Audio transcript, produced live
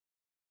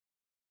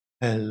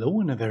Hello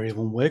and a very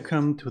warm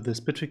welcome to this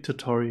Bitwig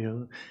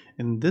tutorial.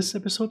 In this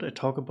episode I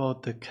talk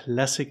about the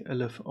classic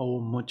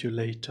LFO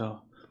modulator.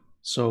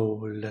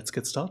 So let's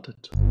get started.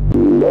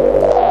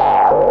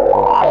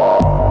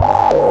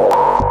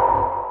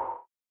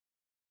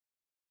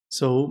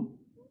 So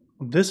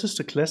this is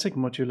the classic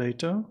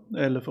modulator,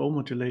 LFO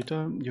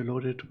modulator. You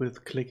load it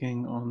with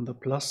clicking on the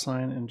plus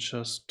sign and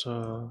just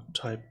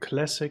type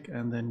classic,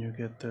 and then you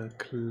get the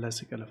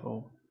classic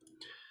LFO.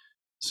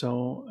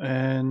 So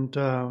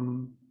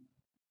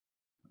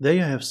there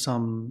you have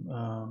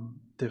some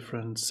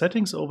different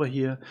settings over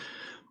here.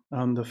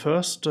 The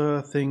first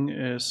thing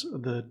is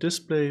the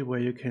display, where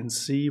you can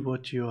see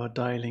what you are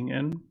dialing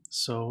in.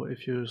 So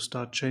if you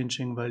start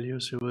changing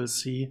values, you will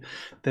see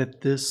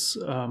that this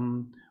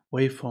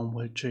waveform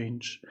will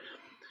change.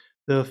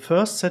 The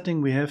first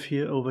setting we have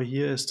here over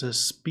here is the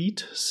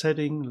speed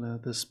setting,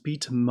 the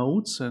speed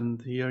modes, and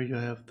here you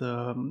have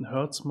the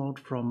hertz mode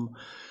from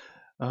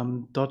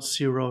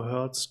 0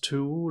 hertz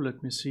to,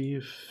 let me see,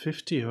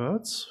 50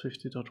 hertz,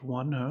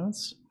 50.1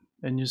 hertz.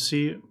 And you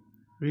see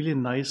really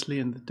nicely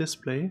in the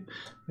display.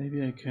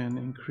 Maybe I can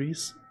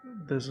increase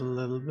this a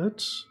little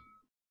bit.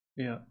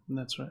 Yeah,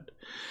 that's right.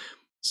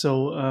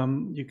 So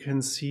you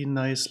can see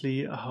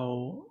nicely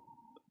how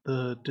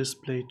the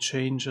display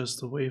changes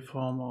the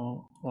waveform,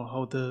 or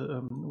how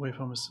the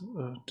waveform is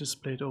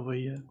displayed over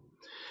here.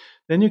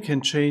 Then you can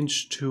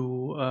change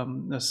to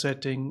a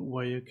setting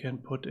where you can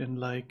put in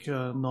like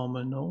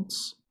normal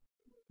notes.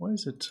 Why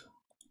is it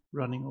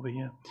running over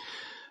here?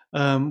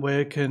 Where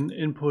you can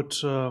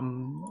input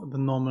the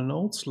normal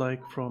notes,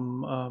 like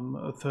from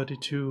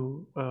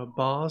 32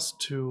 bars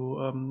to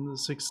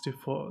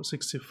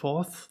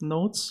 64th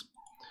notes.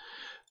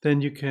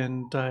 Then you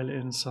can dial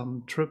in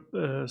some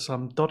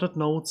dotted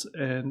notes,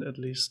 and at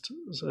least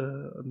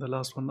the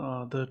last one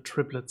are the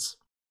triplets.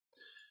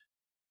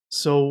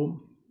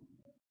 So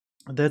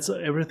that's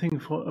everything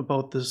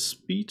about the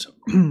speed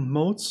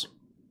modes.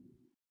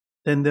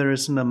 Then there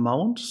is an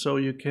amount, so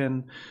you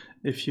can,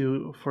 if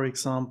you, for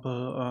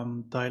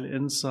example, dial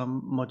in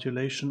some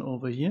modulation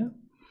over here,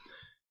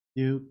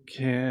 you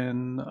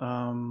can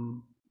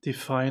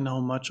define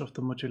how much of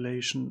the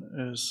modulation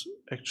is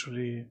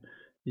actually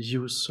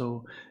used.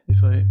 So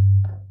if I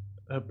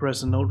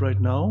press a note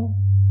right now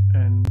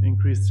and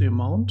increase the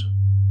amount,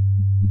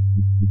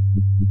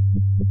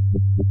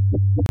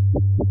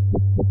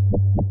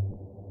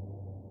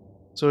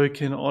 so you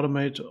can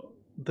automate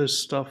this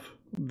stuff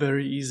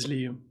very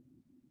easily.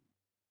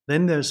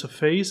 Then there's a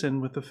phase, and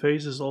with the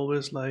phase is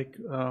always like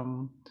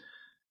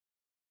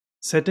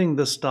setting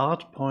the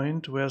start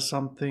point where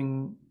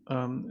something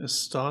is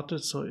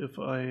started. So if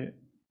I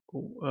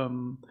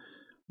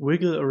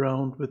wiggle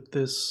around with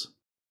this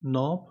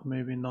knob,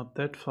 maybe not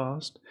that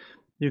fast,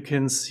 you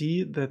can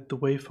see that the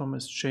waveform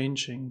is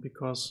changing,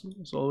 because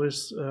it's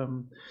always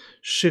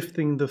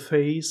shifting the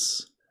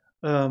phase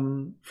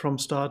from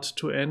start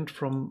to end,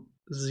 from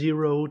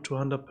 0 to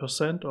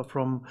 100%, or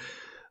from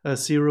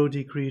 0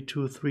 degree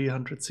to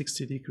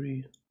 360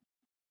 degree.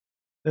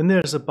 Then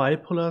there's a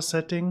bipolar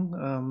setting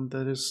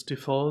that is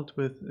default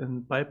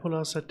within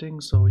bipolar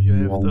settings. So you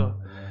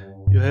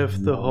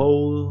have the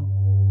whole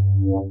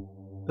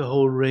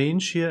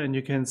range here, and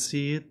you can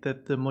see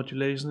that the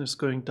modulation is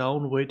going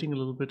down, waiting a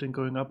little bit, and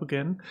going up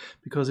again,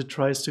 because it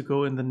tries to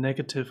go in the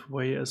negative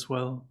way as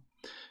well.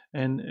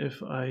 And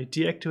if I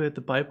deactivate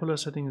the bipolar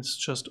setting, it's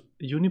just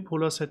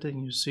unipolar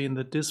setting. You see in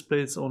the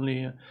display it's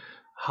only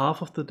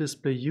half of the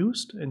display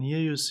used, and here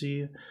you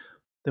see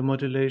the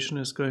modulation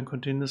is going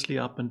continuously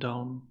up and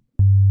down.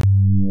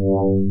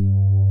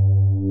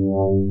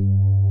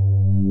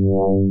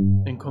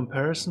 In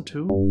comparison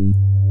to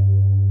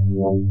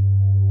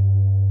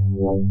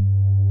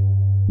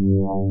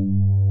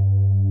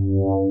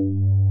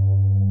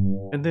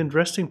and the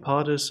interesting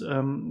part is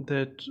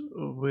that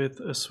with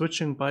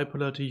switching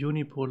bipolar to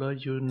unipolar,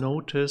 you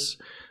notice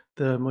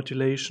the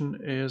modulation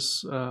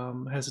is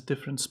has a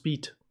different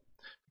speed,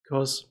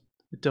 because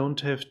you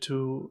don't have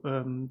to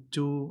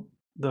do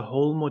the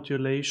whole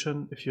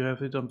modulation. If you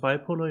have it on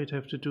bipolar, you'd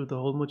have to do the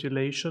whole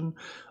modulation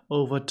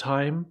over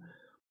time,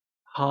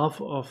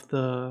 half of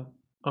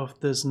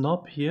this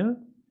knob here.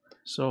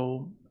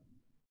 So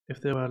if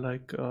there were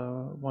like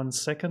 1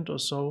 second or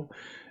so,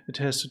 it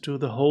has to do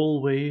the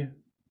whole way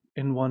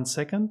in 1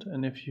 second.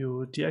 And if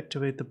you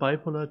deactivate the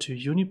bipolar to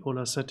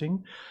unipolar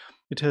setting,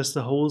 it has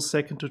the whole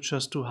second to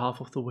just do half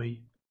of the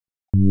way.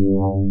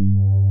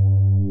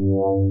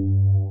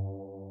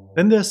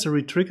 Then there's the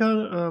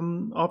retrigger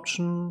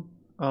option.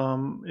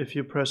 If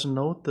you press a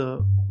note,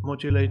 the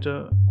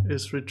modulator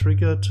is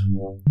retriggered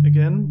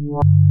again.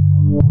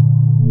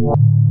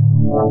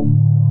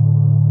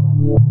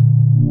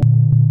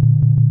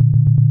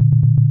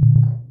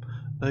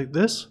 Like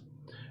this.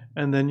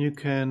 And then you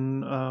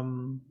can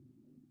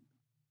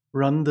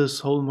run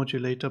this whole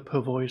modulator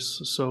per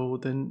voice. So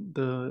then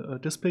the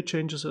display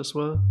changes as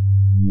well.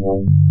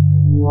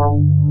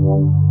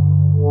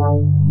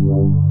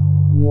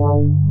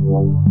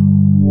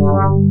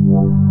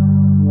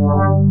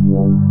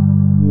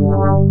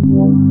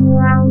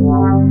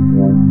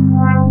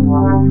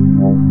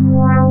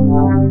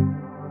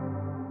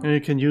 And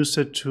you can use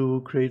it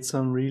to create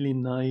some really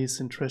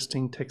nice,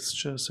 interesting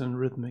textures and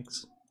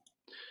rhythmics.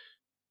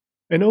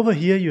 And over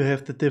here you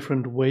have the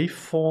different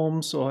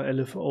waveforms or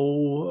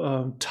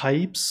LFO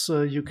types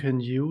you can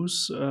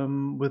use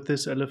with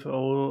this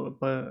LFO.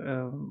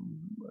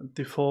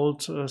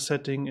 Default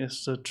setting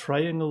is the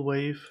triangle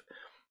wave.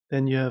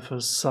 Then you have a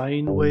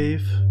sine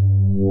wave.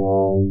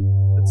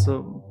 It's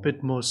a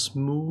bit more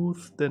smooth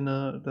than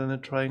a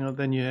triangle.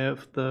 Then you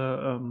have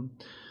the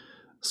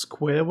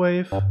square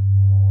wave.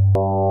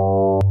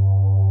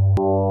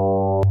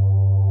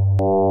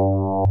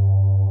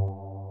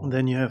 And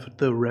then you have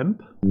the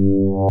ramp.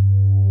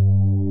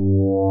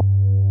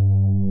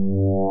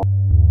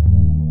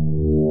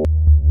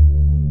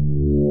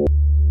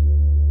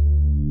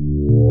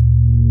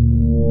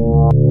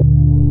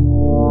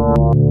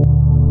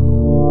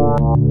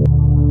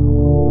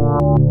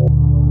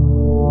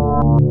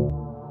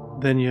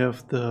 Then you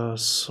have the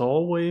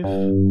saw wave.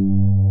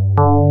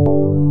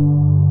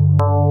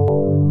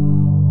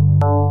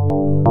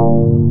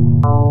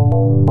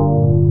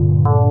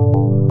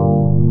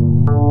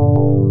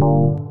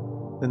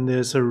 Then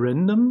there's a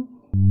random.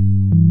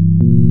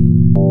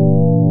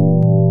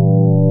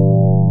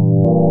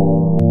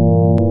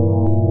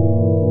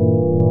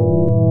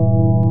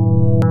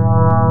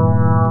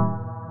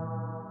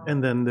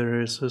 And then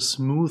there is a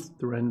smooth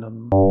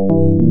random.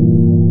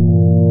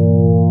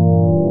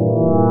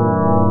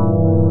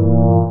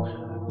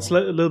 It's a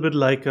little bit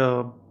like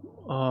a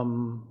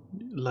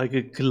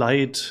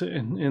glide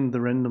in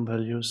the random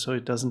value, so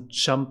it doesn't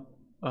jump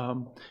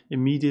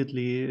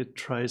immediately. It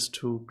tries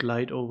to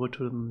glide over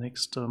to the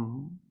next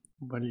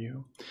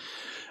value.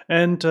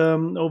 And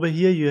over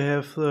here you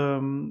have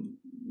a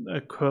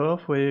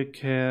curve where you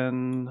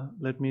can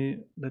let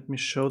me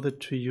show that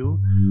to you.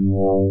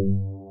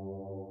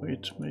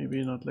 Wait,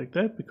 maybe not like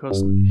that,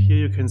 because here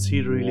you can see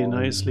it really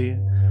nicely.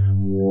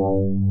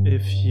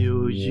 If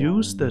you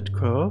use that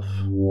curve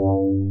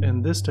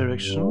in this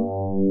direction,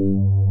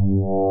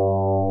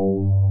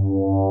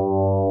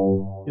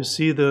 you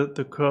see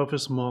the curve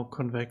is more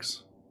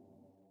convex,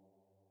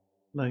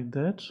 like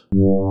that.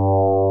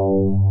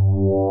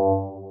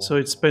 So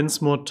it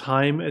spends more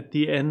time at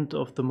the end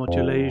of the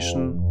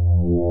modulation.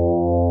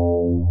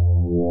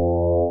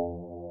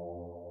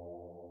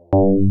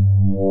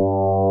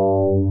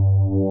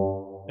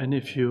 And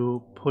if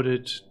you put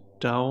it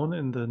down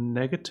in the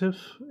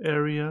negative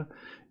area,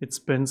 it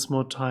spends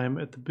more time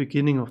at the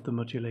beginning of the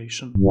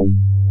modulation.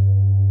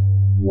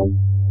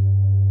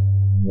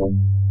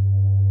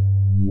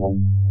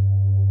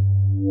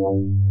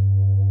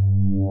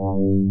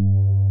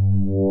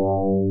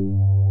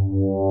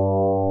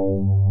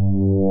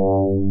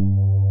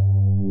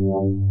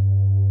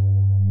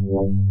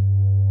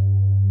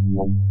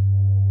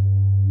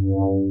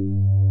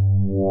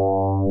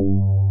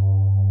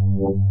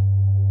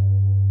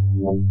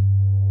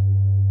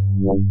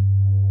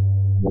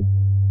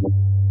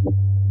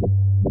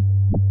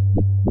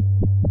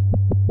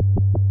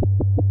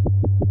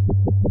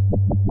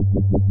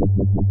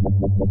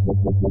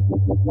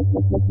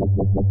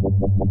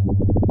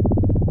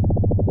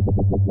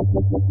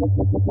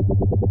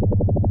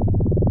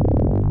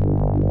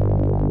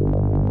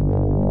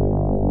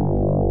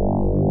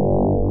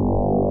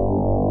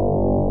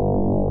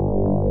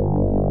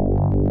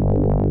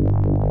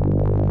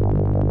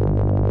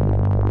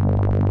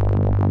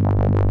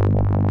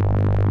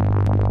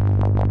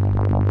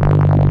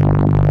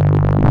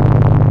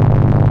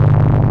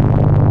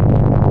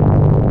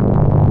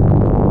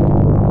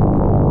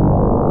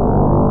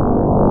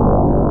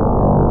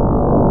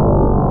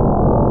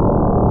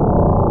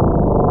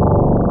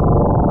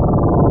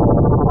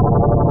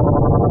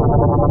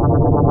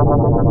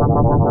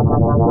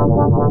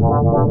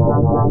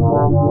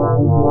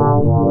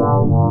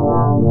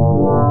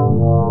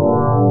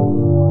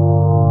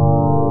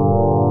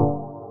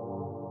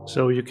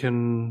 So you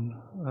can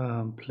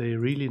play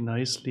really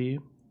nicely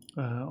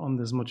on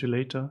this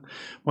modulator.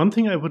 One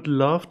thing I would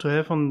love to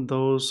have on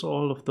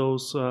all of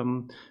those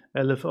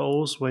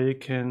LFOs, where you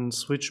can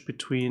switch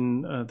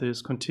between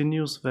these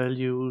continuous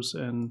values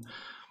and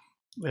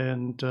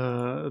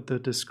the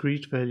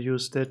discrete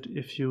values, that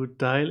if you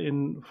dial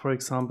in, for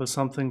example,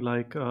 something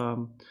like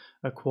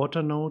a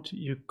quarter note,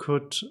 you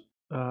could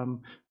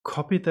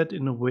copy that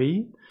in a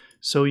way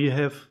so you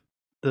have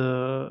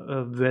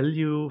the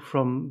value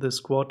from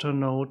this quarter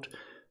note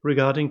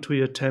regarding to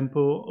your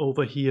tempo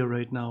over here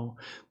right now.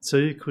 So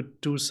you could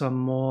do some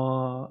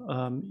more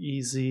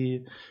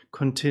easy,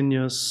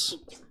 continuous,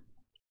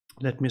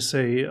 let me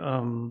say,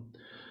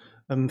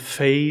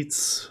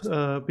 fades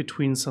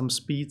between some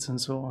speeds and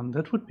so on.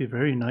 That would be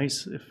very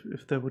nice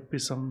if there would be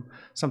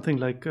something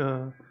like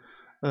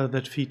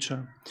that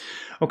feature.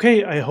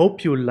 Okay, I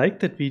hope you liked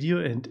that video,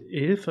 and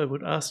if I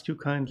would ask you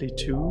kindly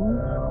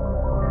to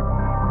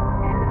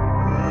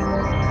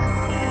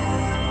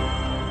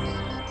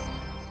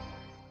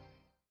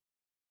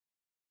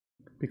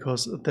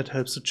because that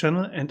helps the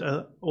channel, and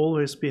I'll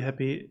always be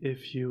happy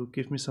if you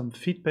give me some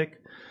feedback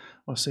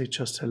or say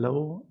just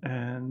hello.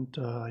 And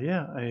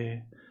yeah,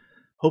 I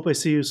hope I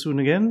see you soon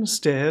again.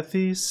 Stay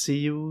healthy. See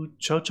you.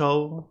 Ciao,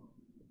 ciao.